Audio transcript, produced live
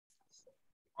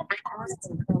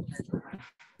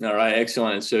All right,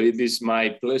 excellent. So it is my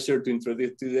pleasure to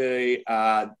introduce today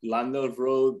Landolf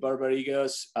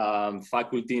Rhode-Barbarigos,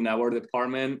 faculty in our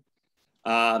department.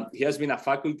 He has been a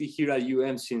faculty here at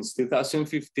UM since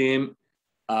 2015.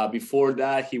 Before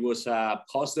that, he was a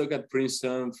postdoc at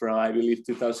Princeton from, I believe,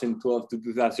 2012 to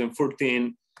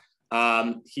 2014.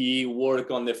 He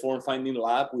worked on the form finding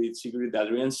lab with Sigrid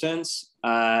Adriansens.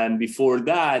 And before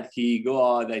that, he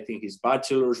got, I think, his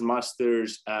bachelor's,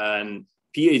 master's, and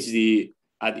PhD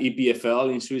at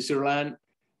EPFL in Switzerland.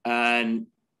 And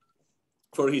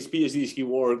for his PhDs, he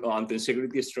worked on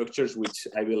tensegrity structures, which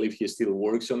I believe he still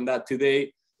works on that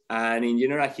today. And in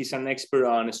general, he's an expert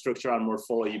on structural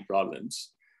morphology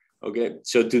problems. Okay,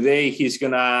 so today he's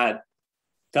gonna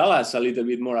tell us a little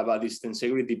bit more about these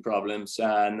tensegrity problems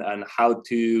and how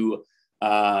to,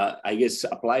 I guess,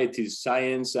 apply it to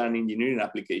science and engineering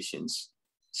applications.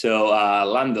 So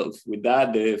Landolf, with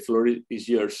that, the floor is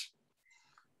yours.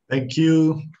 Thank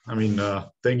you.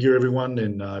 Thank you, everyone,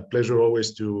 and pleasure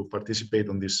always to participate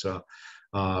on these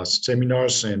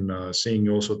seminars and seeing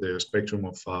also the spectrum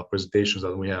of presentations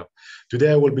that we have.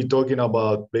 Today, I will be talking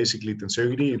about basically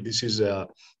tensegrity. This is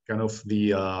kind of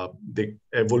the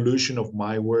evolution of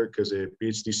my work as a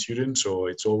PhD student. So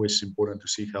it's always important to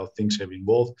see how things have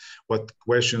evolved, what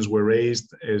questions were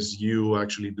raised as you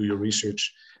actually do your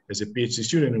research as a PhD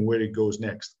student, and where it goes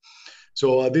next.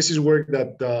 So this is work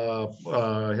that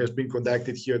has been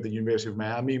conducted here at the University of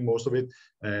Miami, most of it.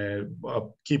 A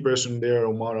key person there,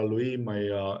 Omar Aloui,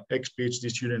 my ex-PhD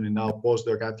student and now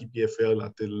postdoc at EPFL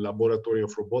at the Laboratory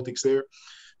of Robotics there,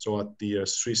 so at the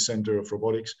Swiss Center of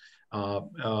Robotics.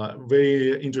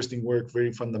 Very interesting work,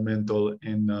 very fundamental,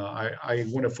 and I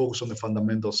want to focus on the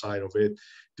fundamental side of it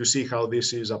to see how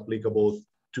this is applicable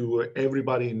to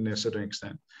everybody in a certain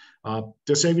extent.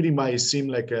 Tensegrity might seem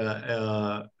like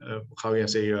how can I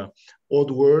say,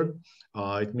 odd word.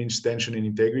 It means tension and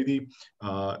integrity.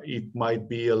 It might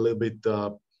be a little bit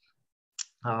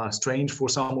strange for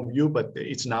some of you, but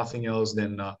it's nothing else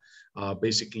than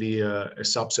basically a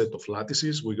subset of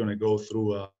lattices. We're going to go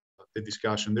through the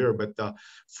discussion there, but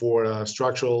for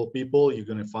structural people, you're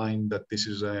going to find that this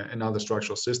is another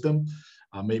structural system,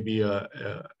 maybe a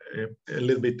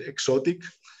little bit exotic.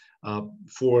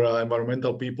 For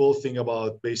environmental people, think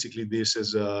about basically this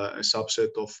as a subset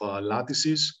of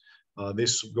lattices.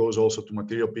 This goes also to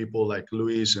material people like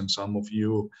Luis and some of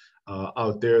you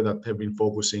out there that have been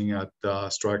focusing at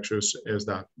structures as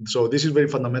that. So this is very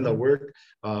fundamental work.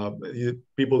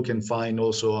 People can find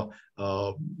also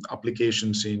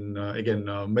applications in, again,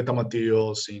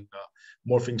 metamaterials, in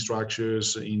morphing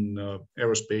structures, in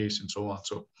aerospace, and so on.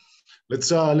 So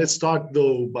let's start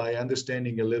though by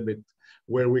understanding a little bit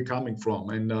where we're coming from.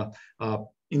 And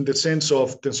in the sense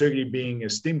of tensegrity being a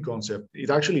STEAM concept, it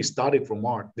actually started from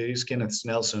art. There is Kenneth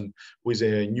Snelson, who is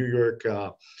a New York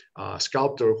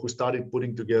sculptor who started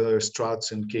putting together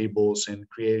struts and cables and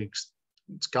creating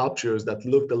sculptures that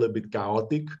looked a little bit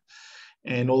chaotic.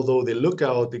 And although they look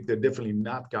chaotic, they're definitely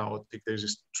not chaotic. There's a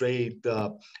straight,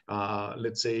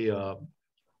 let's say,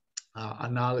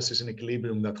 analysis and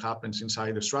equilibrium that happens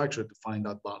inside the structure to find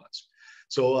that balance.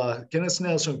 So Kenneth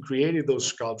Snelson created those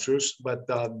sculptures, but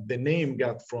the name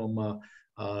got from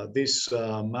this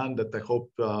man that I hope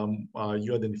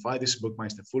you identify. This is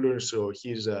Buckminster Fuller. So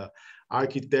he's an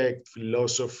architect,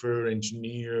 philosopher,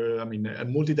 engineer, a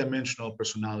multidimensional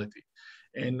personality.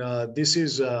 And this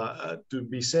is to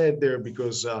be said there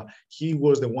because he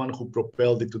was the one who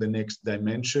propelled it to the next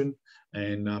dimension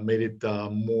and made it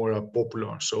more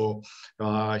popular. So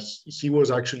he was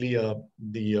actually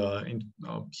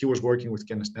he was working with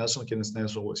Kenneth Snelson. Kenneth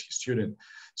Snelson was his student.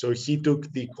 So he took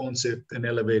the concept and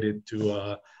elevated it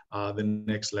to the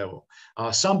next level.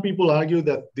 Some people argue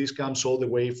that this comes all the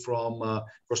way from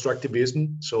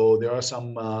constructivism. So there are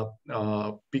some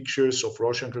pictures of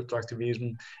Russian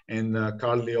constructivism, and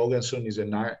Carl Jorgensen is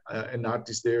an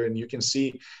artist there, and you can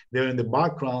see there in the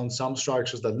background some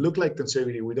structures that look like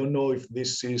tensegrity. We don't know if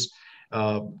this is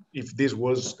if this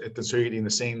was a tensegrity in the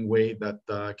same way that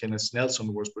Kenneth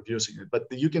Snelson was producing it, but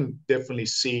you can definitely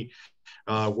see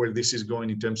where this is going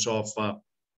in terms of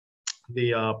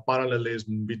the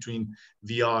parallelism between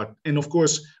the art. And of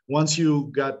course, once you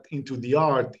got into the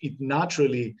art, it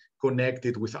naturally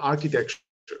connected with architecture.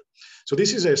 So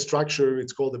this is a structure,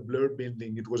 it's called the Blur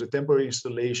Building. It was a temporary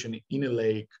installation in a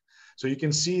lake. So you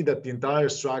can see that the entire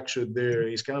structure there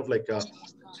is kind of like a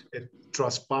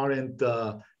transparent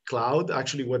cloud.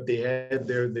 Actually, what they had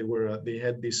there, they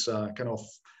had this kind of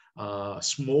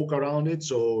smoke around it,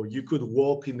 so you could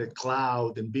walk in the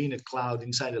cloud and be in a cloud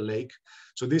inside a lake.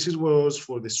 So this was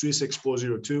for the Swiss Expo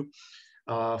 02.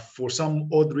 For some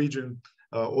odd reason,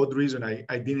 odd reason,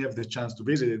 I didn't have the chance to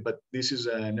visit it, but this is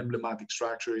an emblematic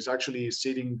structure. It's actually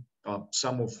sitting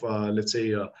some of, let's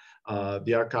say,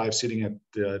 the archive sitting at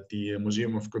the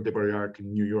Museum of Contemporary Art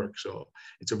in New York. So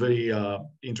it's a very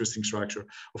interesting structure.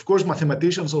 Of course,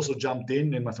 mathematicians also jumped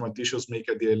in, and mathematicians make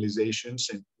idealizations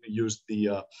and use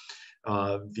the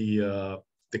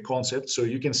concept. So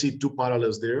you can see two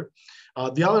parallels there.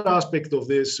 The other aspect of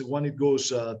this, when it goes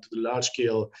to the large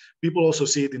scale, people also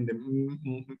see it in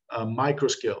the micro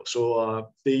scale.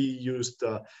 So they used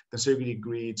tensegrity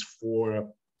grids for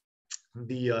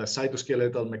the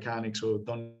cytoskeletal mechanics. So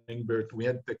Don Ingber, we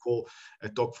had a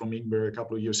talk from Ingber a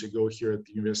couple of years ago here at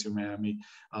the University of Miami.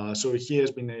 So he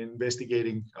has been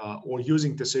investigating or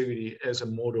using tensegrity as a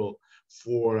model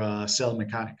for cell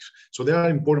mechanics. So there are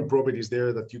important properties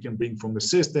there that you can bring from the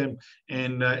system.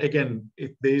 And again,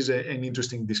 there is an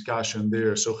interesting discussion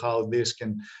there. So how this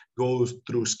can go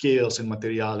through scales and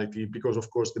materiality, because of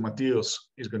course the materials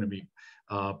is going to be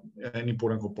an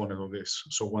important component of this.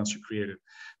 So once you create it.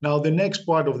 Now, the next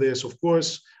part of this, of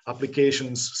course,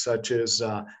 applications such as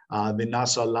the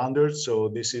NASA lander. So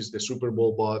this is the Super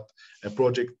Bowl bot, a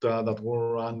project that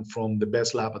will run from the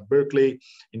best lab at Berkeley,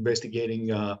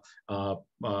 investigating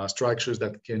structures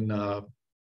that can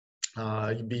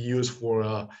be used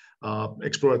for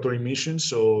exploratory missions.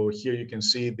 So here you can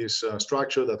see this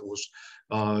structure that was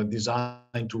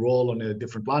designed to roll on a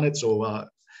different planet. So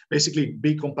basically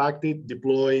be compacted,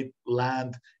 deployed,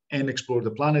 land, and explore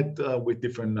the planet with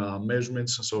different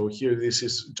measurements. So here, this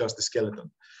is just the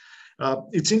skeleton.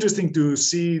 It's interesting to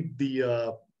see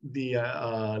the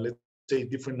let's say,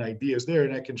 different ideas there,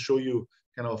 and I can show you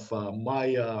kind of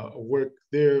my work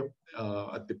there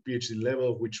at the PhD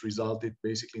level, which resulted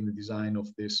basically in the design of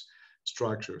this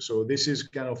structure. So this is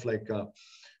kind of like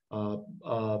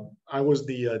I was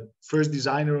the first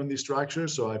designer on this structure,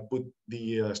 so I put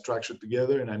the structure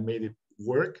together and I made it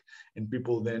work, and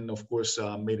people then, of course,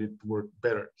 made it work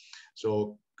better.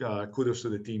 So kudos to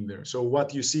the team there. So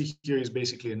what you see here is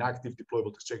basically an active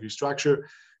deployable tensegrity structure.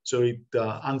 So it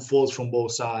unfolds from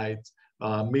both sides,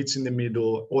 meets in the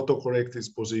middle, autocorrects its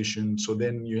position. So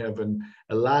then you have a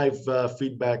live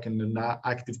feedback and an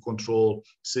active control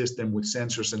system with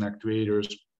sensors and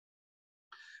actuators.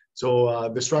 So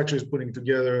the structure is putting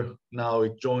together, now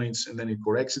it joins and then it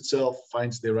corrects itself,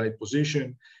 finds the right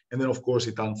position, and then of course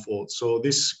it unfolds. So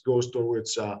this goes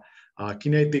towards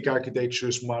kinetic architecture,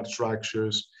 smart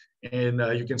structures, and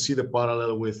you can see the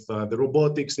parallel with the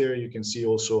robotics there. You can see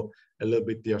also a little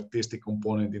bit the artistic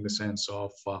component in the sense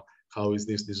of how is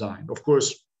this designed. Of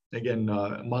course, again,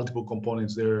 multiple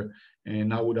components there,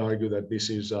 and I would argue that this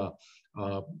is a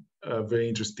very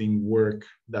interesting work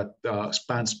that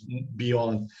spans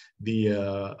beyond the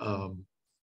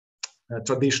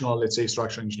traditional, let's say,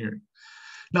 structural engineering.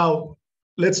 Now,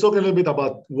 let's talk a little bit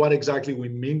about what exactly we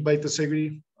mean by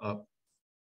tensegrity. All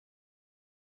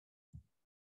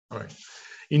right.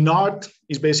 In art,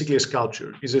 is basically a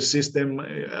sculpture. Is a system,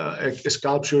 a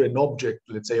sculpture, an object,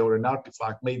 let's say, or an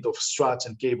artifact made of struts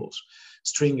and cables.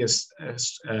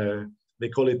 They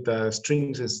call it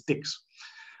strings and sticks.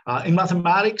 In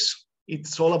mathematics,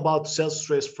 it's all about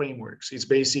self-stress frameworks. It's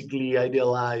basically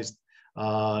idealized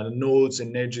nodes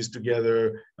and edges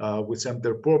together with some of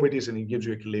their properties, and it gives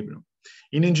you equilibrium.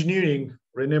 In engineering,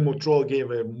 René Moutrol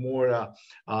gave a more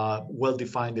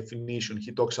well-defined definition.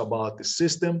 He talks about the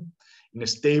system in a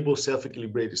stable,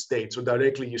 self-equilibrated state. So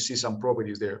directly you see some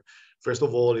properties there. First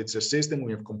of all, it's a system.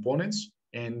 We have components,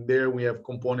 and there we have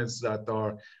components that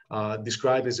are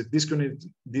described as a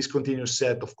discontinuous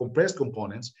set of compressed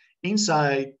components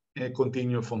inside a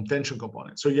continuum from tension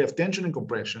components. So you have tension and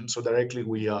compression. So directly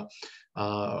we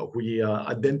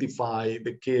identify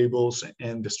the cables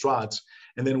and the struts,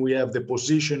 and then we have the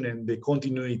position and the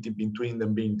continuity between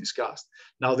them being discussed.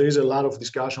 Now, there is a lot of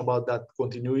discussion about that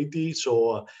continuity.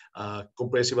 So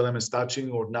compressive elements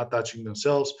touching or not touching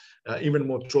themselves. Even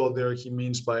Moutrol there, he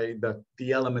means by that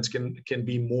the elements can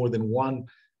be more than one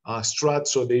strut.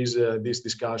 So there is this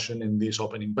discussion and this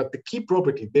opening. But the key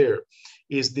property there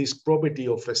is this property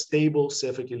of a stable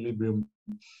self-equilibrium.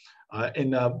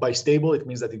 And by stable, it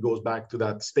means that it goes back to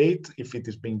that state if it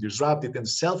is being disrupted, and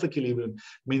self-equilibrium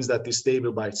means that it's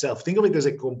stable by itself. Think of it as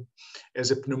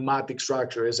a pneumatic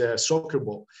structure, as a soccer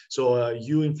ball. So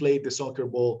you inflate the soccer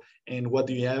ball, and what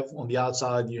do you have on the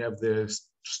outside? You have the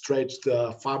stretched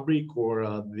fabric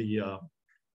or the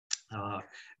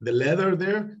leather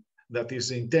there that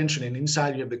is in tension, and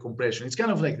inside you have the compression. It's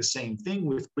kind of like the same thing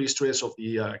with pre-stress of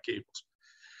the cables.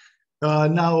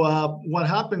 What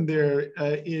happened there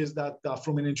is that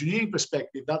from an engineering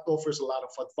perspective, that offers a lot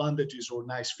of advantages or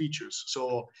nice features.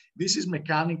 So this is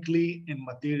mechanically and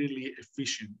materially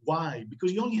efficient. Why?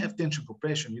 Because you only have tension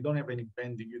compression. You don't have any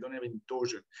bending. You don't have any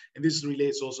torsion. And this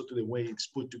relates also to the way it's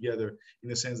put together in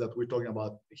the sense that we're talking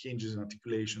about hinges and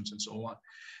articulations and so on.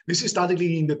 This is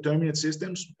statically indeterminate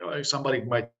systems. Somebody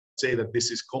might say that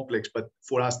this is complex, but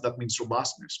for us, that means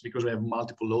robustness because we have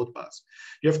multiple load paths.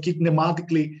 You have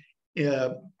kinematically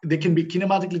they can be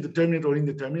kinematically determinate or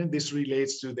indeterminate. This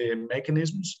relates to the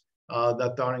mechanisms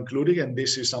that are included, and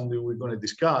this is something we're going to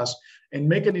discuss. And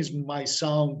mechanism might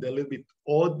sound a little bit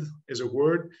odd as a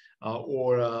word,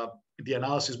 or the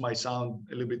analysis might sound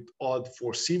a little bit odd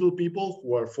for civil people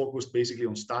who are focused basically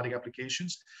on static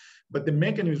applications. But the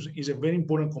mechanism is a very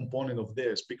important component of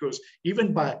this because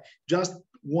even by just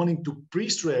wanting to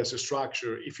pre-stress a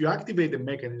structure, if you activate the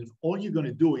mechanism, all you're going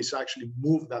to do is actually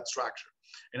move that structure.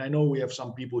 And I know we have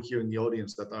some people here in the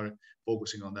audience that are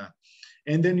focusing on that.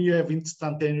 And then you have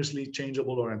instantaneously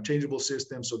changeable or unchangeable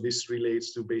systems. So this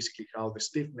relates to basically how the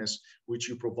stiffness which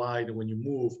you provide when you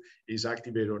move is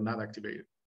activated or not activated.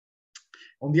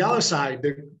 On the other side,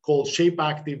 they're called shape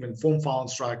active and form found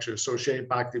structures. So shape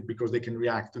active because they can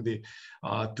react to the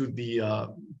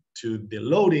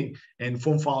loading, and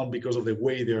form found because of the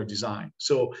way they're designed.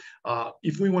 So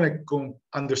if we want to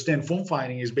understand form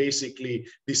finding, is basically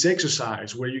this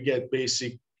exercise where you get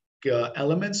basic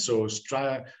elements, so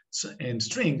straps and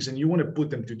strings, and you want to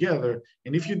put them together.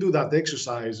 And if you do that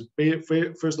exercise,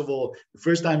 first of all, the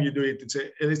first time you do it,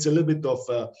 it's a little bit of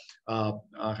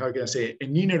how can I say,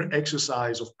 an inner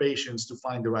exercise of patience to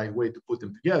find the right way to put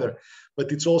them together.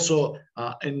 But it's also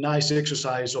a nice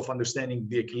exercise of understanding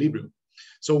the equilibrium.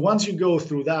 So once you go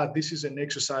through that, this is an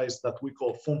exercise that we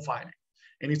call form finding,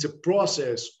 and it's a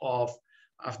process of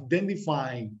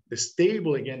identifying the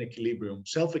stable again equilibrium,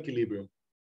 self-equilibrium,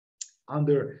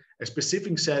 under a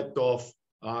specific set of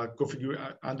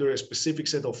under a specific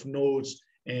set of nodes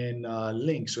and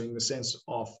links, so in the sense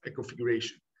of a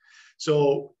configuration.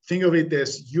 So think of it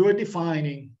as you're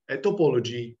defining a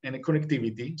topology and a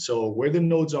connectivity, so where the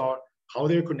nodes are, how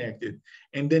they're connected,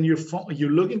 and then you're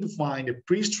looking to find a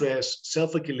pre-stressed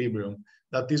self-equilibrium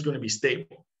that is going to be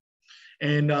stable.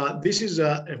 And this is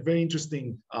a very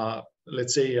interesting,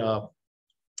 let's say,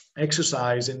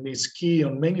 exercise, and it's key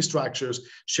on many structures.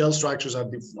 Shell structures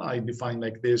are defined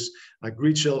like this,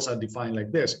 grid shells are defined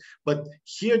like this. But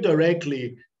here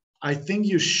directly, I think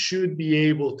you should be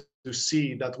able to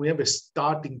see that we have a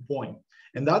starting point.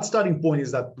 And that starting point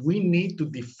is that we need to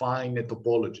define a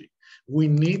topology. We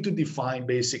need to define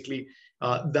basically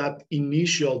that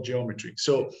initial geometry.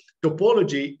 So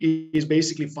topology is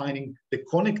basically finding the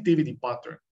connectivity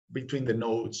pattern between the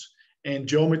nodes, and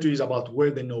geometry is about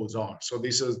where the nodes are. So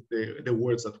this is the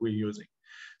words that we're using.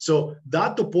 So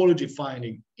that topology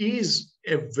finding is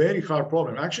a very hard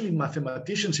problem. Actually,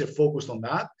 mathematicians have focused on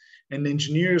that, and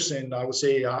engineers, and I would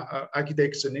say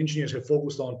architects and engineers have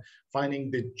focused on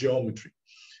finding the geometry.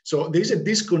 So there's a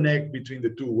disconnect between the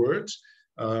two words,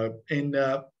 and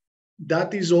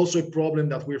that is also a problem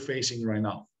that we're facing right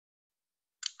now.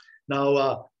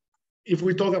 Now, if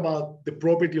we talk about the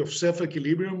property of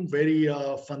self-equilibrium, very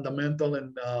fundamental,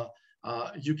 and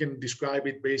you can describe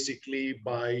it basically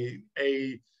by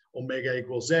A omega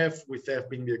equals F, with F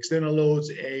being the external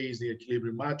loads, A is the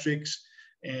equilibrium matrix,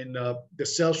 and the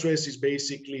cell stress is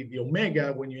basically the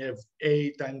omega when you have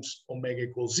A times omega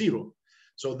equals 0.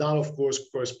 So that, of course,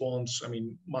 corresponds, I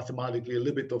mean, mathematically, a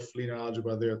little bit of linear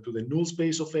algebra there to the null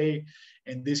space of A,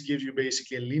 and this gives you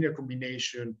basically a linear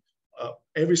combination.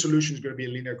 Every solution is going to be a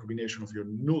linear combination of your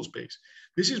null space.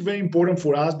 This is very important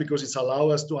for us because it's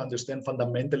allows us to understand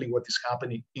fundamentally what is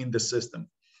happening in the system.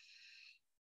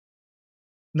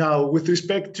 Now, with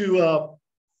respect to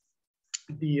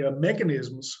the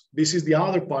mechanisms, this is the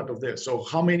other part of this. So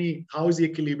how is the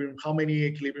equilibrium? How many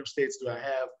equilibrium states do I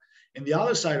have? And the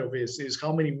other side of this is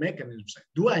how many mechanisms?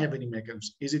 Do I have any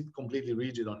mechanisms? Is it completely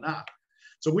rigid or not?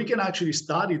 So we can actually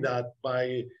study that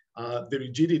by the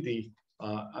rigidity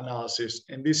analysis,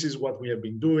 and this is what we have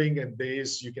been doing. And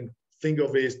this, you can think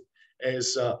of it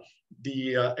as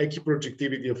the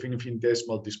equiprojectivity of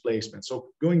infinitesimal displacement. So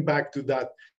going back to that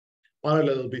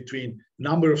parallel between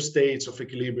number of states of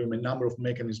equilibrium and number of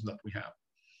mechanisms that we have.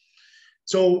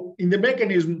 So in the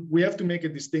mechanism, we have to make a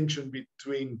distinction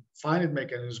between finite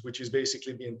mechanisms, which is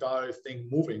basically the entire thing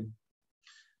moving.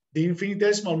 The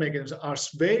infinitesimal mechanisms are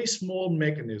very small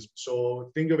mechanisms.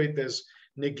 So think of it as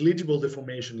negligible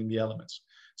deformation in the elements.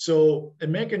 So a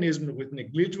mechanism with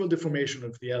negligible deformation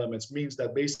of the elements means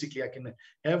that basically I can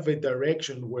have a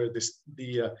direction where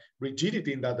the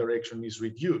rigidity in that direction is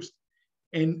reduced.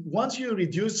 And once you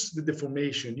reduce the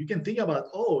deformation, you can think about,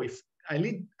 oh, if I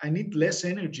need less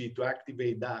energy to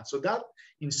activate that. So that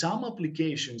in some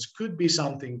applications could be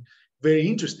something very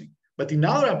interesting. But in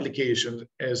other applications,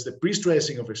 as the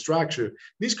pre-stressing of a structure,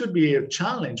 this could be a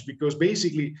challenge because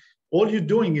basically all you're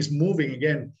doing is moving,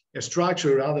 again, a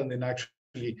structure rather than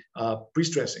actually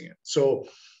pre-stressing it. So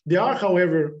there are,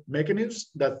 however,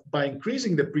 mechanisms that by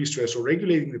increasing the pre-stress or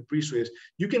regulating the pre-stress,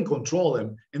 you can control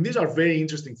them. And these are very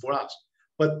interesting for us.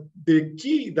 But the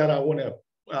key that I want to,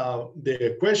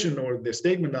 the question or the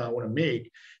statement that I want to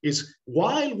make is,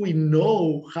 while we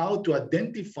know how to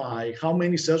identify how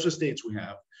many celsius states we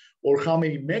have, or how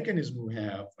many mechanisms we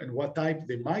have, and what type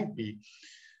they might be,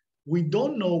 we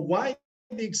don't know why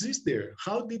they exist there.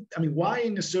 Why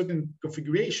in a certain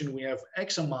configuration we have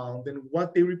X amount and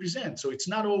what they represent. So it's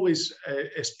not always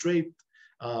a straight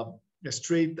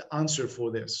answer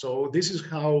for this. So this is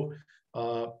how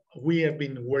we have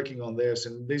been working on this,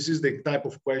 and this is the type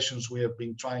of questions we have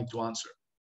been trying to answer.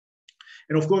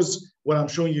 And of course, what I'm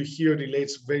showing you here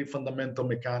relates very fundamental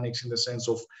mechanics in the sense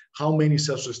of how many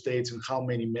celsius states and how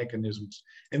many mechanisms.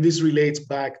 And this relates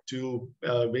back to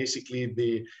basically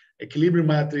the equilibrium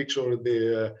matrix or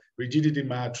the rigidity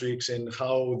matrix and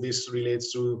how this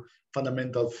relates to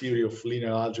fundamental theory of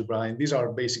linear algebra. And these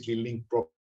are basically linked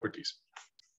properties.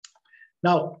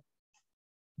 Now,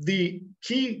 the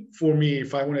key for me,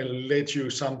 if I want to let you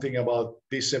something about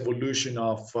this evolution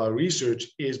of research,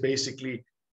 is basically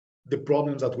the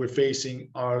problems that we're facing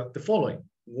are the following.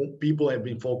 People have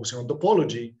been focusing on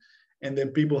topology, and then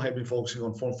people have been focusing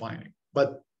on form finding.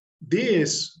 But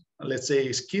this, let's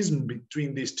say, schism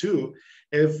between these two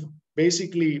have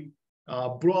basically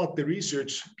brought the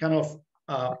research kind of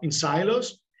in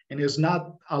silos, and has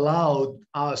not allowed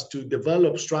us to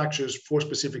develop structures for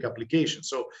specific applications.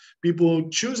 So people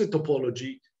choose a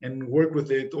topology and work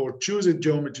with it, or choose a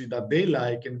geometry that they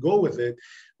like and go with it,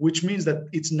 which means that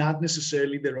it's not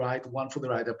necessarily the right one for the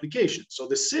right application. So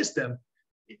the system,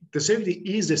 Deciphering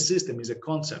is a system, is a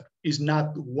concept, is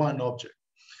not one object.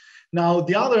 Now,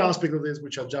 the other aspect of this,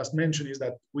 which I've just mentioned, is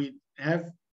that we have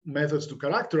methods to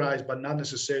characterize, but not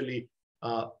necessarily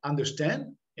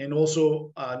understand, and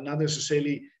also not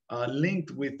necessarily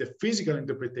linked with the physical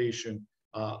interpretation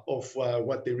of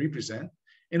what they represent.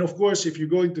 And of course, if you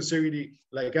go into tensegrity,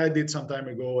 like I did some time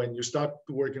ago, and you start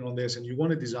working on this and you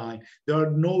want to design, there are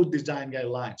no design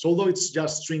guidelines, although it's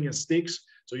just string and sticks.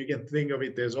 So you can think of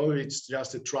it as, oh, it's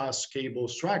just a truss cable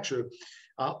structure.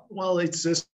 Well, it's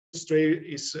just straight,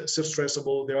 it's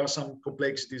self-stressable. There are some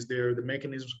complexities there, the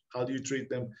mechanisms, how do you treat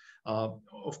them?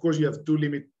 Of course, you have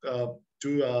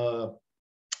two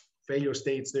failure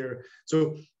states there.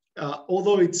 So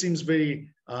although it seems very,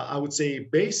 I would say,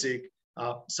 basic,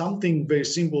 something very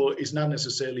simple is not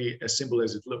necessarily as simple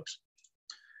as it looks.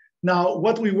 Now,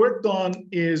 what we worked on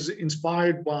is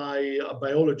inspired by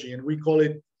biology, and we call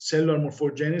it cellular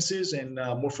morphogenesis. And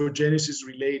morphogenesis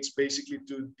relates basically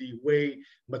to the way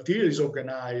material is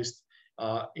organized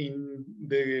in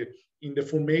the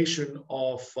formation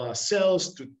of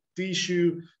cells, to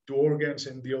tissue, to organs,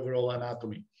 and the overall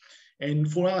anatomy.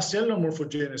 And for us, cellular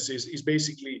morphogenesis is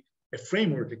basically a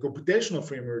framework, a computational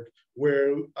framework,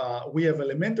 where we have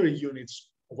elementary units,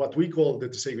 what we call the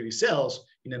tensegrity cells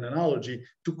in an analogy,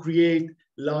 to create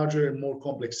larger and more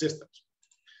complex systems.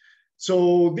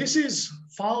 So this is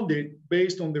founded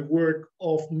based on the work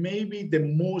of maybe the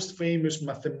most famous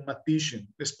mathematician,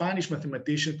 the Spanish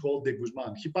mathematician called de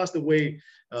Guzman. He passed away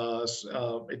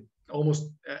almost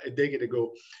a decade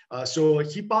ago. So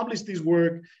he published this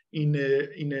work in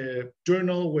a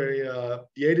journal where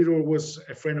the editor was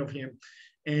a friend of him.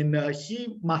 And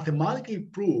he mathematically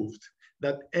proved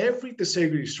that every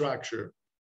tensegrity structure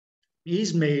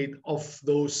is made of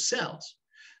those cells.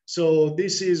 So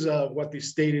this is what is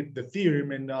stated, the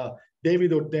theorem, and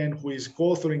David Orden, who is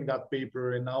co-authoring that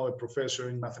paper and now a professor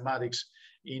in mathematics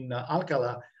in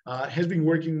Alcala, has been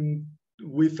working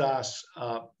with us.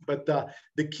 But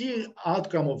the key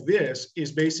outcome of this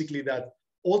is basically that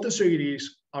all tensegrities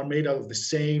are made out of the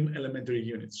same elementary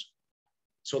units.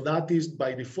 So that is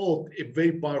by default a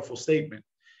very powerful statement.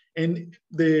 And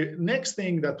the next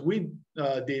thing that we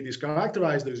did is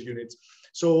characterize those units.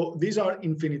 So these are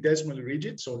infinitesimally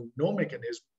rigid, so no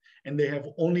mechanism, and they have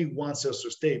only one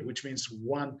celsius state, which means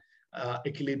one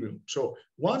equilibrium. So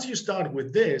once you start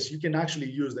with this, you can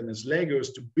actually use them as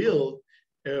Legos to build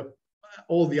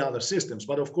all the other systems.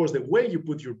 But of course, the way you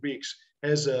put your bricks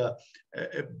has a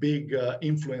big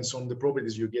influence on the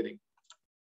properties you're getting.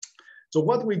 So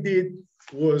what we did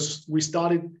was we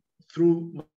started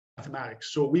through mathematics.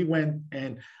 So we went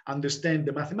and understand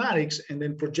the mathematics and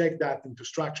then project that into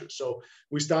structure. So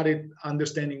we started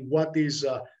understanding what is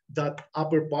that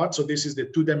upper part. So this is the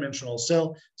two-dimensional cell.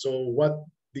 So what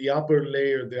the upper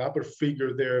layer, the upper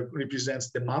figure there represents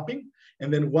the mapping.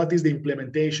 And then what is the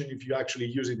implementation if you actually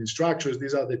use it in structures?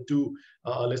 These are the two,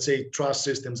 let's say, truss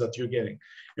systems that you're getting.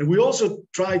 And we also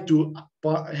try to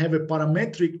have a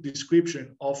parametric description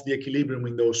of the equilibrium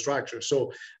in those structures.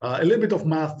 So a little bit of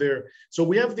math there. So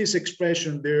we have this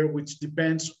expression there, which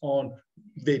depends on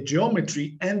the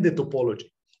geometry and the topology.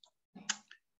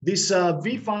 This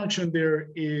V function there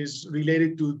is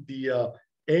related to the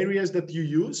areas that you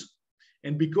use.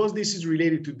 And because this is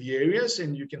related to the areas,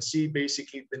 and you can see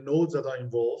basically the nodes that are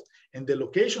involved and the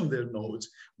location of their nodes,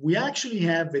 we actually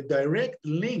have a direct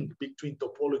link between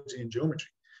topology and geometry,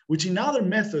 which in other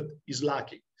method is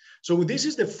lacking. So this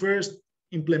is the first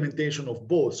implementation of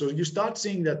both. So you start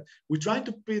seeing that we're trying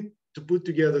to put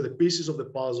together the pieces of the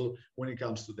puzzle when it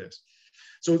comes to this.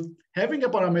 So having a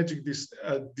parametric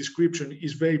description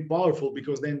is very powerful,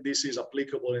 because then this is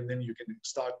applicable, and then you can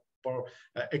start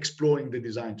exploring the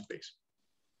design space.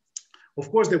 Of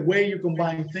course, the way you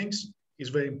combine things is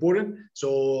very important.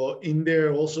 So in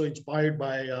there, also inspired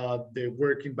by the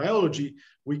work in biology,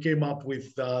 we came up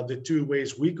with the two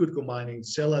ways we could combine it: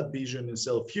 cell adhesion and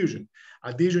cell fusion.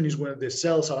 Adhesion is when the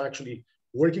cells are actually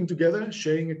working together,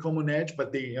 sharing a common edge,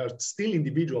 but they are still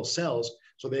individual cells,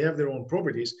 so they have their own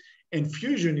properties. And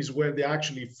fusion is where they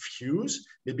actually fuse,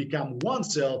 they become one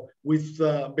cell with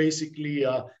basically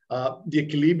the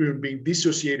equilibrium being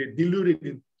dissociated, diluted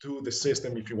into the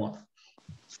system, if you want.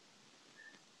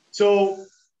 So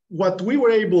what we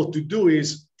were able to do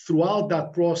is, throughout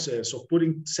that process of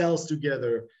putting cells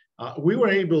together, we were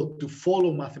able to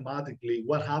follow mathematically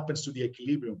what happens to the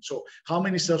equilibrium. So how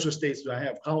many celsius states do I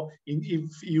have?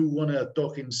 If you want to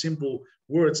talk in simple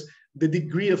words, the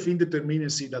degree of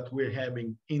indeterminacy that we're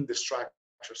having in the structure.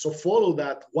 So follow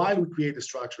that while we create the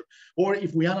structure, or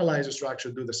if we analyze the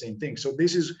structure, do the same thing. So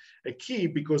this is a key,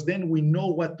 because then we know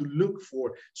what to look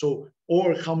for. So,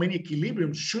 or how many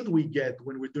equilibriums should we get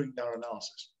when we're doing our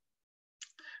analysis.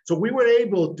 So we were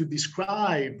able to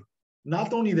describe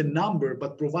not only the number,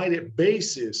 but provide a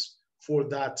basis for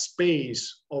that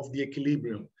space of the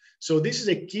equilibrium. So this is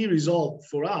a key result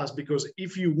for us, because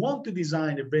if you want to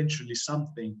design eventually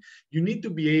something, you need to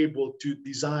be able to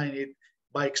design it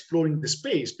by exploring the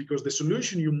space, because the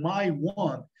solution you might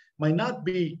want might not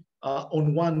be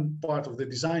on one part of the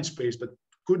design space, but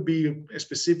could be a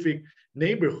specific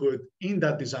neighborhood in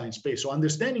that design space. So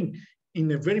understanding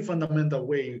in a very fundamental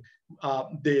way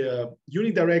the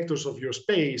unidirectors of your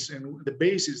space and the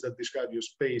bases that describe your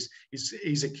space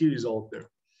is a key result there.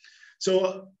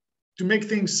 So to make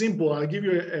things simple, I'll give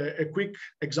you a quick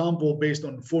example based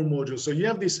on 4 modules. So you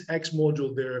have this X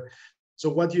module there. So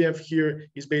what you have here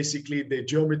is basically the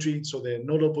geometry, so the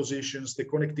nodal positions, the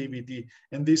connectivity,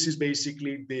 and this is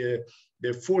basically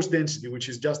the force density, which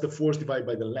is just the force divided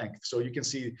by the length. So you can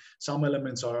see some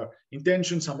elements are in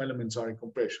tension, some elements are in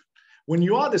compression. When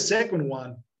you add the second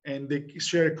one and they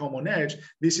share a common edge,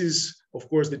 this is, of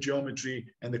course, the geometry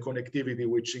and the connectivity,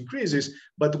 which increases.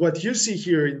 But what you see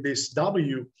here in this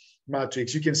W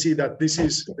matrix, you can see that this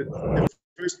is the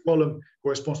first column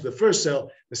corresponds to the first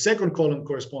cell, the second column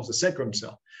corresponds to the second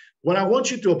cell. What I want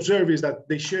you to observe is that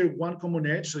they share one common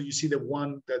edge. So you see the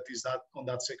one that is that on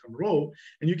that second row,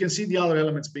 and you can see the other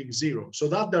elements being 0. So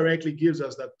that directly gives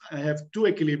us that I have 2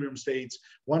 equilibrium states,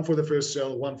 one for the first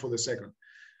cell, one for the second.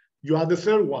 You add the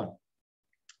third one,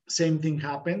 same thing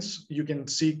happens. You can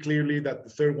see clearly that the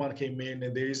third one came in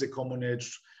and there is a common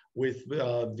edge with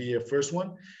the first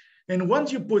one. And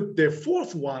once you put the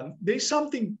fourth one, there's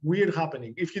something weird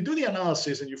happening. If you do the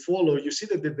analysis and you follow, you see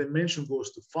that the dimension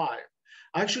goes to 5.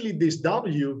 Actually, this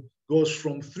W goes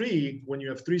from 3 when you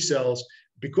have 3 cells.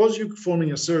 Because you're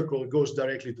forming a circle, it goes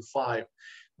directly to 5.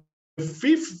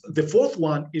 The fourth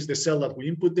one is the cell that we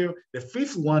input there. The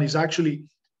fifth one is actually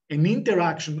an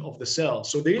interaction of the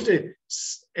cells. So there is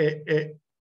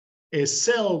a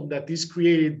cell that is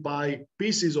created by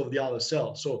pieces of the other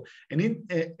cell. So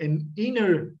an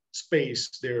inner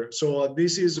space there. So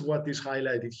this is what is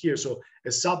highlighted here. So a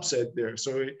subset there.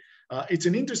 So it's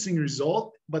an interesting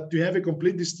result, but to have a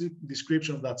complete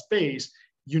description of that space,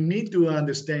 you need to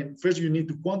understand, first you need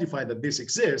to quantify that this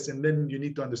exists, and then you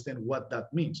need to understand what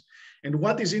that means. And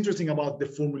what is interesting about the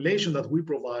formulation that we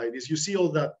provide is you see all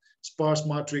that sparse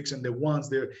matrix and the ones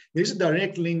there, there's a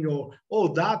direct link of, oh,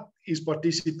 that is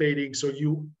participating. So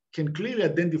you can clearly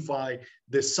identify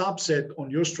the subset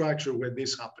on your structure where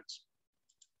this happens.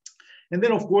 And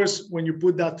then, of course, when you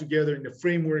put that together in the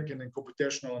framework and in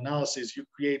computational analysis, you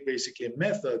create basically a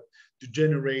method to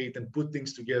generate and put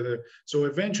things together. So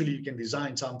eventually you can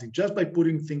design something just by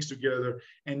putting things together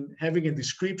and having a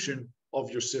description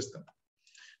of your system.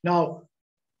 Now,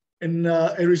 in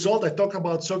a result, I talk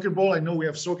about soccer ball. I know we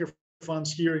have soccer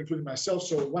fans here, including myself.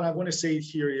 So what I want to say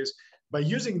here is, by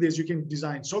using this, you can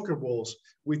design soccer balls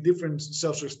with different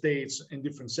cellular states and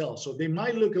different cells. So they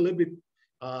might look a little bit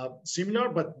similar,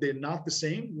 but they're not the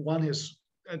same. One has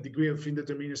a degree of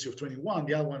indeterminacy of 21,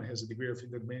 the other one has a degree of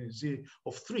indeterminacy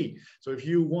of 3. So if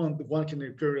you want, one can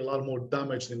incur a lot more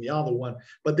damage than the other one,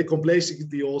 but the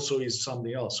complexity also is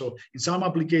something else. So in some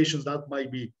applications, that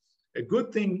might be a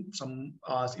good thing. Some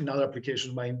in other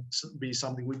applications might be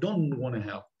something we don't want to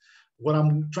have. What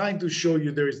I'm trying to show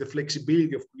you there is the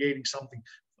flexibility of creating something,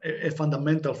 a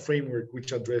fundamental framework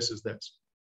which addresses this.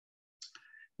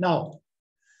 Now,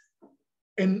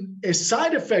 and a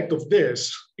side effect of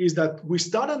this is that we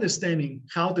start understanding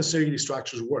how the tensegrity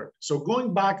structures work. So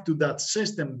going back to that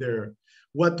system there,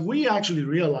 what we actually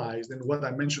realized, and what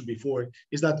I mentioned before,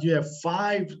 is that you have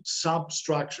 5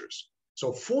 substructures.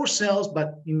 So 4 cells,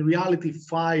 but in reality,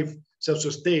 5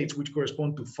 cellular states, which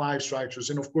correspond to 5 structures.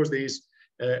 And of course, there is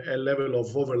a level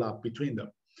of overlap between them.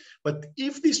 But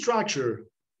if the structure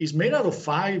is made out of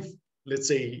 5, let's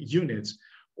say, units,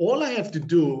 all I have to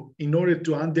do in order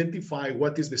to identify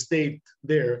what is the state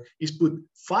there is put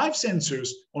 5 sensors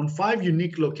on 5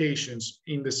 unique locations,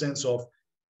 in the sense of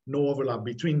no overlap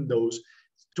between those,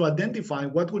 to identify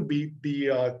what would be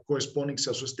the corresponding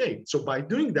cellular state. So by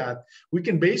doing that, we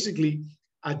can basically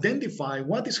identify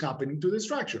what is happening to the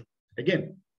structure.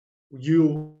 Again,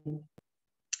 you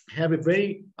have a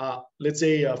very, let's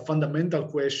say, a fundamental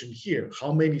question here.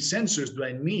 How many sensors do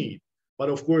I need? But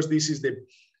of course, this is the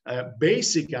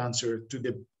basic answer to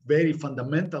the very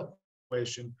fundamental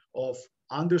question of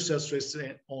under cell stress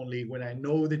only, when I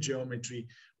know the geometry,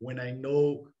 when I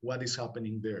know what is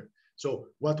happening there. So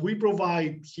what we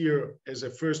provide here as a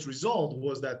first result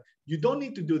was that you don't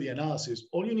need to do the analysis.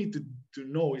 All you need to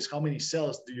know is how many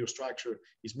cells your structure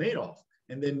is made of.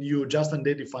 And then you just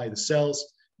identify the cells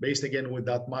based again with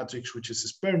that matrix, which is a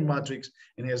sperm matrix,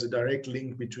 and has a direct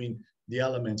link between the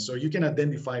elements. So you can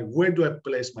identify, where do I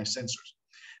place my sensors?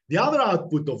 The other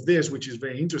output of this, which is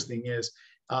very interesting, is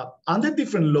under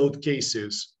different load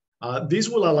cases, this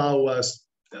will allow us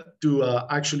to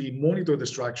actually monitor the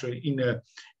structure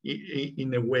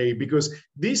in a way, because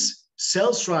this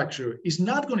cell structure is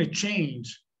not going to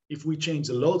change if we change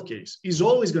the load case. It's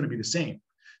always going to be the same.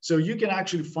 So you can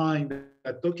actually find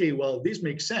that, okay, well, this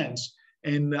makes sense,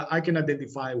 and I can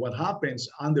identify what happens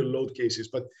under load cases.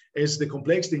 But as the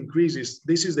complexity increases,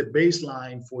 this is the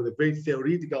baseline for the very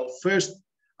theoretical first,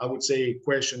 I would say,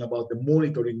 question about the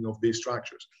monitoring of these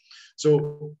structures.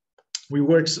 So we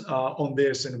worked on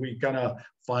this, and we kind of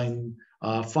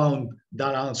found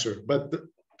that answer. But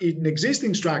in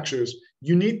existing structures,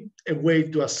 you need a way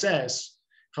to assess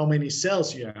how many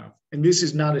cells you have. And this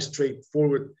is not a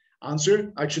straightforward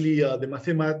answer. Actually, the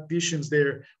mathematicians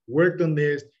there worked on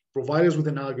this, provide us with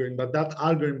an algorithm, but that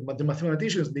algorithm, but the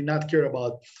mathematicians did not care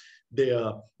about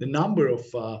the number of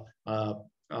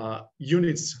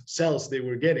units, cells they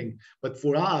were getting. But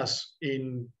for us,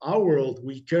 in our world,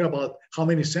 we care about how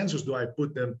many sensors do I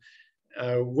put them,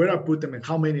 where I put them, and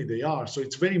how many they are. So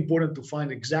it's very important to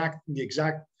find the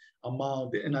exact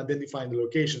amount and identifying the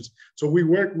locations. So we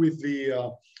work with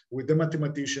the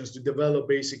mathematicians to develop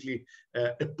basically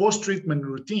a post-treatment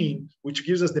routine, which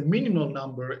gives us the minimal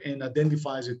number and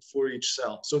identifies it for each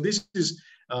cell. So this is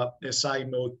a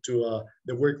side note to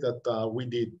the work that we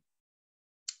did.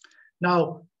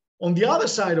 Now, on the other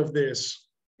side of this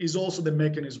is also the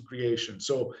mechanism creation.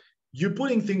 So you're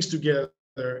putting things together,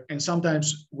 and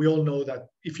sometimes we all know that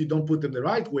if you don't put them the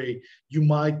right way, you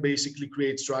might basically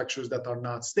create structures that are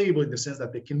not stable in the sense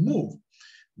that they can move.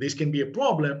 This can be a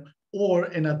problem or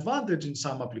an advantage in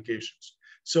some applications.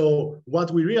 So what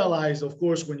we realized, of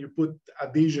course, when you put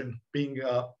adhesion,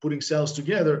 putting cells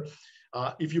together,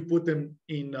 if you put them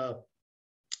in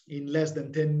less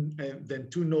than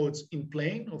 2 nodes in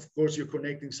plane, of course, you're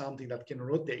connecting something that can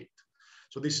rotate.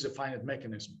 So this is a finite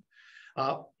mechanism.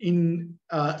 In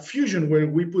fusion, where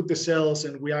we put the cells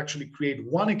and we actually create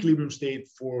one equilibrium state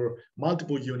for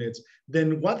multiple units,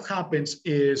 then what happens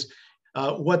is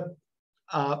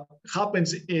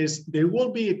there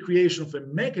will be a creation of a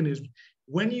mechanism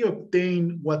when you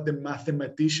obtain what the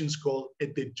mathematicians call a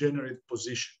degenerate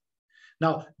position.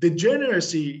 Now,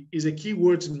 degeneracy is a key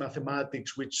word in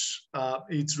mathematics, which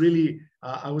it's really,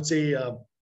 I would say, a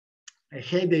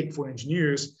headache for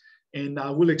engineers. And I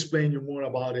will explain you more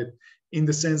about it, in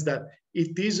the sense that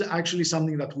it is actually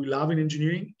something that we love in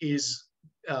engineering. Is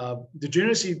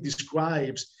degeneracy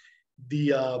describes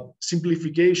the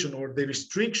simplification or the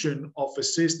restriction of a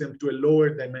system to a lower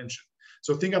dimension.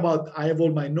 So think about, I have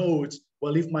all my nodes.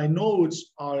 Well, if my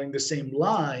nodes are in the same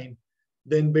line,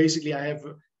 then basically I have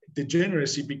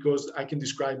degeneracy because I can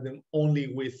describe them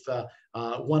only with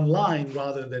one line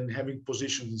rather than having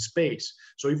positions in space.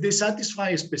 So if they satisfy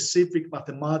a specific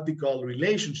mathematical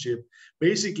relationship,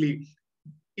 basically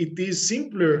it is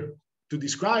simpler to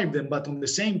describe them, but on the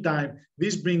same time,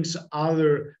 this brings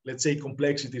other, let's say,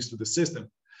 complexities to the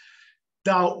system.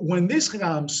 Now, when this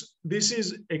comes, this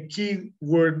is a key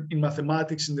word in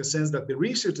mathematics in the sense that the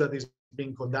research that is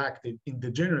being conducted in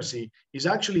degeneracy is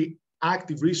actually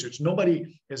active research.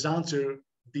 Nobody has answered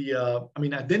the,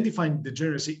 identifying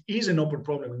degeneracy is an open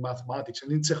problem in mathematics,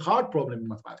 and it's a hard problem in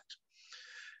mathematics.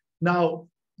 Now,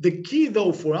 the key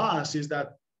though for us is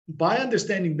that by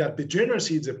understanding that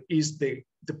degeneracy is the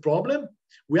problem,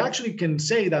 we actually can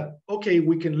say that, okay,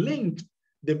 we can link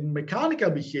the mechanical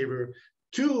behavior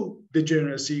to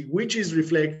degeneracy, which is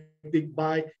reflected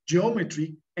by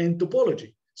geometry and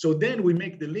topology. So then we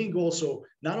make the link also,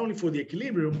 not only for the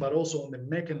equilibrium, but also on the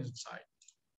mechanism side.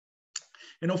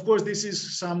 And of course, this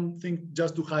is something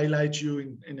just to highlight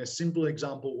you in a simple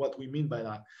example, what we mean by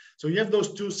that. So you have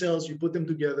those two cells, you put them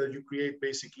together, you create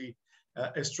basically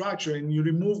a structure and you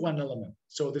remove one element.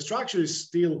 So the structure is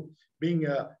still being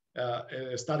a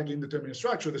statically indeterminate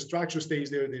structure. The structure stays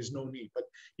there, there's no need. But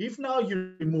if now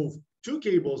you remove two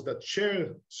cables that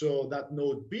share, so that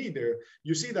node B there,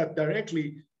 you see that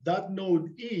directly that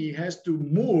node E has to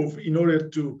move in order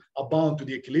to abound to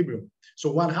the equilibrium.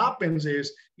 So what happens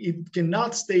is it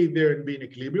cannot stay there and be in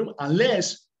equilibrium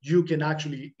unless you can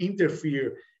actually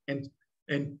interfere and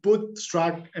put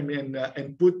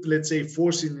and put, let's say,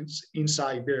 forces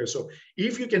inside there. So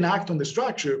if you can act on the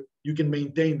structure, you can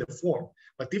maintain the form.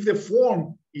 But if the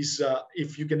form is,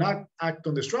 if you cannot act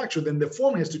on the structure, then the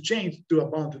form has to change to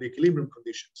abound to the equilibrium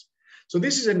conditions. So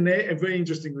this is a very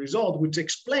interesting result, which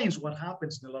explains what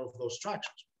happens in a lot of those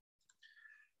structures.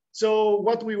 So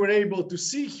what we were able to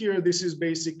see here, this is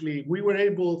basically, we were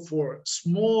able for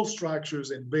small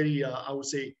structures and very, I would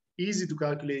say, easy to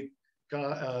calculate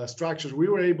structures, we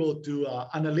were able to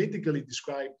analytically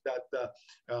describe that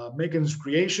mechanism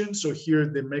creation. So here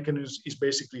the mechanism is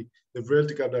basically the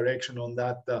vertical direction on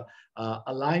that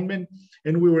alignment.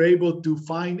 And we were able to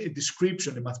find a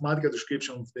description, a mathematical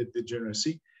description of the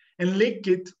degeneracy and link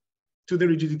it to the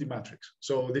rigidity matrix.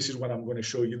 So this is what I'm going to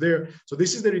show you there. So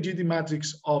this is the rigidity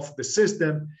matrix of the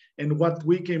system. And what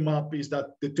we came up is that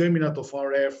determinant of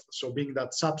RF, so being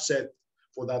that subset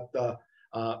for that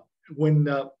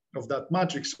of that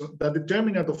matrix, that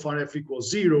determinant of RF equals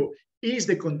 0 is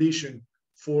the condition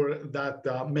for that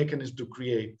mechanism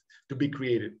to be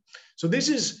created. So this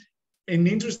is an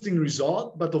interesting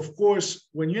result, but of course,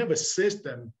 when you have a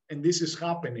system and this is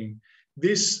happening,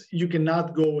 this, you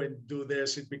cannot go and do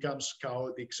this, it becomes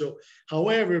chaotic. So,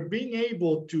 however, being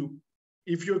able to,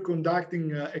 if you're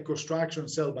conducting a construction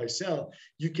cell by cell,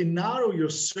 you can narrow your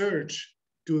search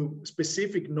to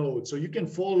specific nodes. So you can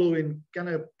follow and kind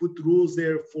of put rules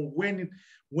there for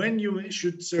when you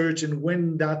should search and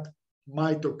when that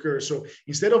might occur. So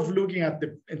instead of looking at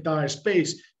the entire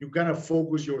space, you kind of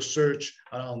focus your search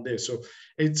around this. So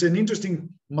it's an interesting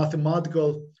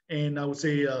mathematical and I would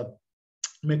say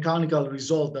mechanical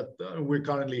result that we're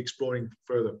currently exploring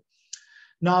further.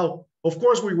 Now, of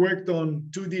course, we worked on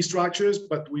 2D structures,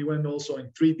 but we went also in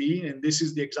 3D, and this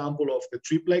is the example of the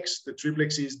triplex. The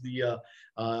triplex is the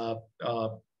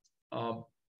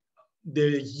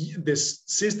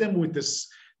system with this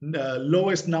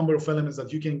lowest number of elements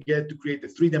that you can get to create a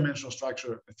three-dimensional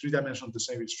structure, a three-dimensional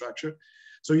tensegrity structure.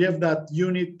 So you have that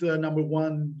unit number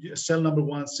one, cell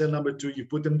number two, you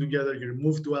put them together, you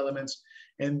remove two elements,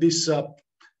 and this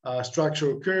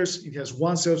structure occurs. It has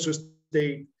one self-source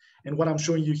state. And what I'm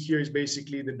showing you here is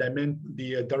basically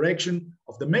the direction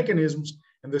of the mechanisms,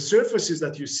 and the surfaces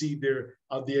that you see there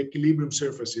are the equilibrium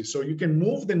surfaces. So you can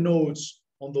move the nodes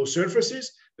on those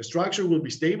surfaces, the structure will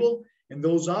be stable, and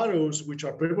those arrows which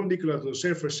are perpendicular to those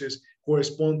surfaces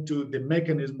correspond to the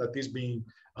mechanism that is being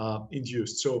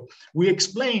induced. So we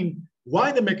explain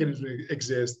why the mechanism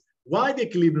exists, why the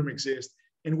equilibrium exists,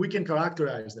 and we can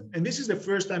characterize them. And this is the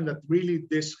first time that really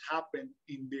this happened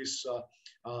in this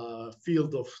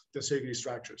field of tensegrity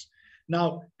structures.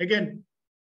 Now, again,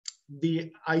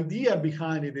 the idea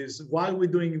behind it is while we're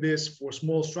doing this for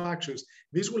small structures,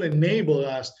 this will enable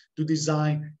us to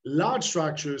design large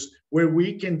structures where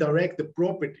we can direct the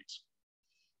properties.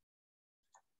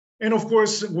 And of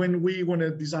course, when we want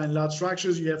to design large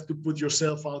structures, you have to put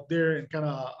yourself out there and kind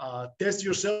of test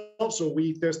yourself. So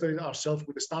we tested ourselves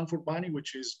with the Stanford Bunny,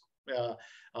 which is a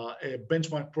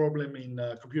benchmark problem in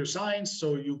computer science.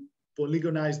 So you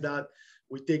polygonize that.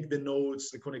 We take the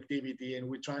nodes, the connectivity, and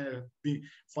we try to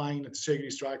find a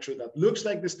tensegrity structure that looks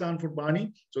like the Stanford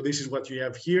Bunny. So this is what you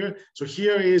have here. So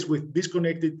here is with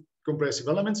disconnected compressive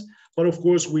elements, but of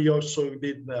course we also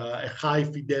did a high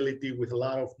fidelity with a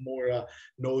lot of more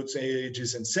nodes,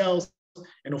 edges, and cells.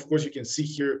 And of course you can see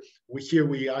here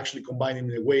we actually combine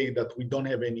in a way that we don't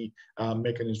have any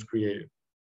mechanisms created.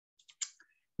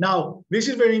 Now, this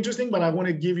is very interesting, but I want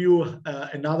to give you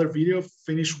another video,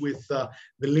 finish with the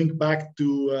link back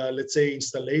to, let's say,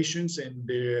 installations and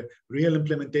the real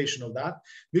implementation of that.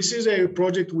 This is a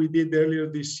project we did earlier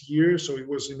this year. So it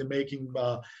was in the making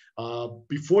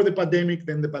before the pandemic,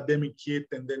 then the pandemic hit.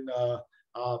 And then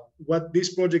what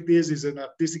this project is an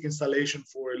artistic installation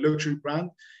for a luxury brand.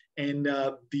 And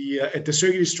the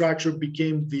tensegrity structure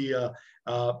became the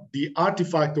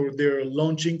artifact, or they're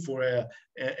launching for a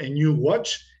new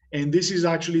watch. And this is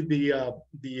actually the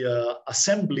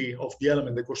assembly of the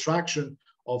element, the construction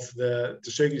of the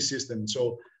tensegrity system.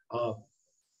 So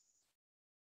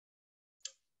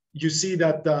you see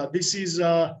that this is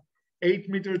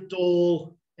 8-meter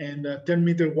tall and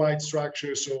 10-meter wide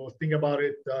structure. So think about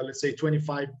it, let's say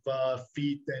 25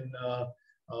 feet and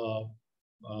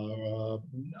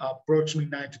approximately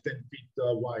 9 to 10 feet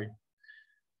wide.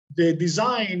 The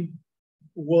design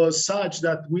was such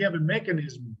that we have a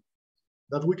mechanism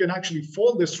that we can actually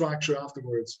fold the structure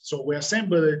afterwards. So we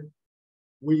assemble it,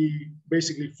 we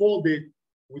basically fold it,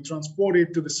 we transport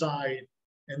it to the side,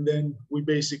 and then we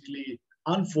basically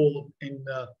unfold and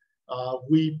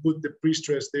we put the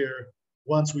pre-stress there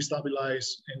once we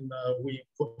stabilize and we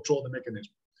control the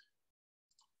mechanism.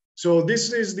 So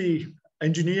this is the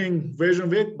engineering version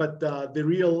of it, but the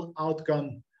real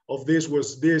outcome of this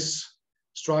was this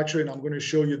structure, and I'm going to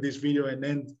show you this video and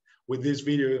end with this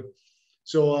video.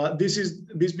 So this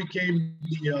became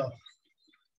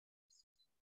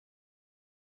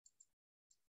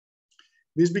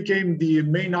the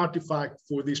main artifact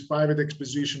for this private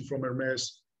exposition from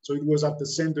Hermes. So it was at the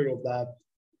center of that,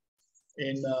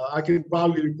 and I can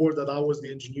proudly report that I was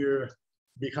the engineer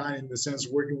behind, in the sense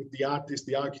working with the artist,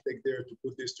 the architect there to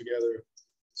put this together.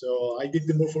 So I did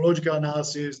the morphological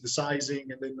analysis, the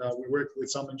sizing, and then we worked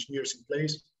with some engineers in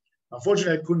place.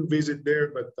 Unfortunately, I couldn't visit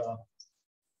there, but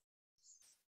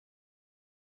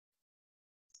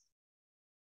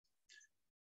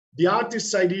the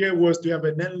artist's idea was to have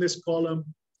an endless column.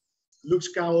 Looks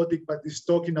chaotic, but it's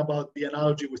talking about the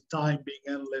analogy with time being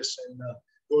endless and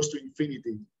goes to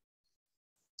infinity.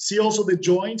 See also the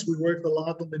joints. We worked a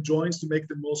lot on the joints to make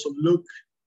them also look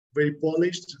very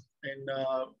polished, and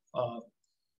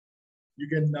you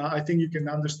can, I think you can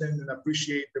understand and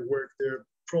appreciate the work there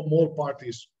from all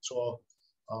parties. So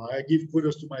I give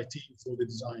kudos to my team for the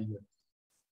design there.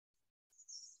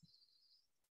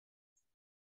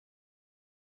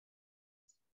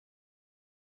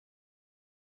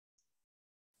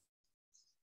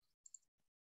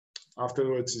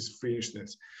 Afterwards is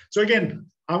finishness. So again,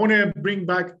 I want to bring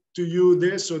back to you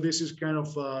this. So this is kind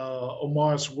of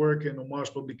Omar's work and Omar's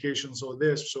publications of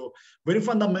this. So very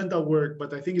fundamental work,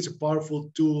 but I think it's a powerful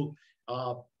tool.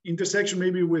 Intersection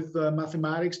maybe with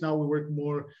mathematics. Now we work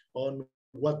more on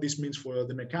what this means for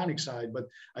the mechanic side, but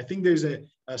I think there's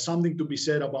something to be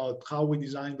said about how we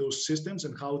design those systems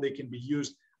and how they can be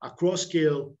used across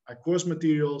scale, across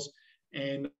materials,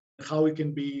 and how it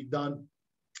can be done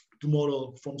to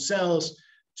model from cells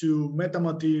to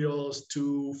metamaterials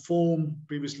to foam.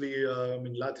 Previously, I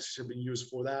mean, lattices have been used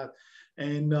for that,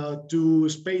 and to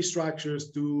space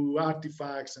structures, to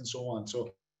artifacts, and so on.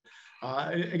 So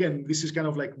again, this is kind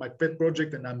of like my pet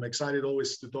project, and I'm excited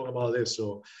always to talk about this.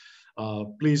 So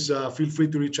please feel free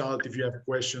to reach out if you have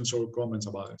questions or comments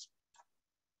about it.